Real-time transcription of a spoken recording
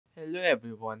Hello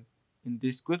everyone. In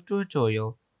this quick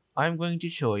tutorial, I'm going to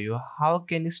show you how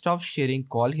can you stop sharing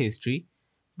call history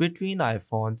between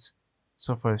iPhones.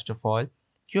 So first of all,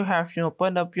 you have to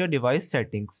open up your device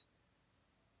settings.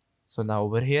 So now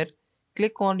over here,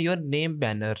 click on your name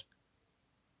banner.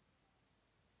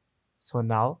 So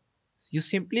now you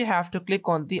simply have to click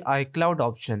on the iCloud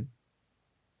option.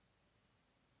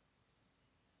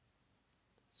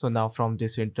 So now from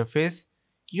this interface,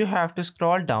 you have to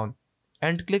scroll down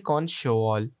and click on show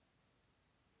all.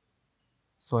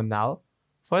 So now,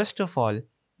 first of all,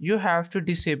 you have to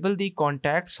disable the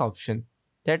contacts option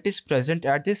that is present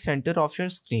at the center of your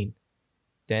screen.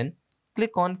 Then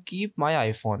click on keep my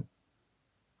iPhone.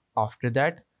 After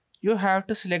that, you have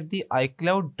to select the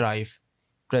iCloud drive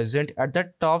present at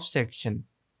the top section.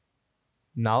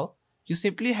 Now, you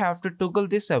simply have to toggle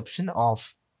this option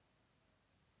off.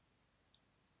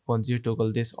 Once you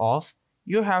toggle this off,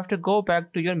 you have to go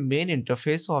back to your main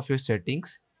interface of your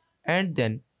settings and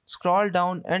then scroll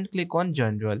down and click on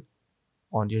general.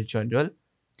 On your general,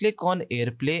 click on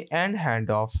AirPlay and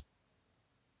handoff.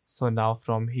 So now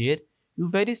from here, you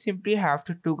very simply have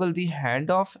to toggle the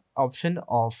handoff option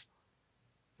off.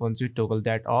 Once you toggle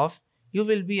that off, you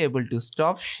will be able to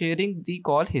stop sharing the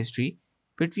call history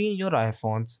between your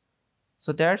iPhones.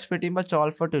 So that's pretty much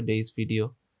all for today's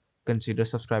video. Consider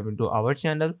subscribing to our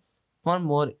channel for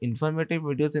more informative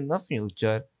videos in the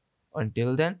future.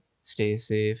 Until then, stay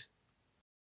safe.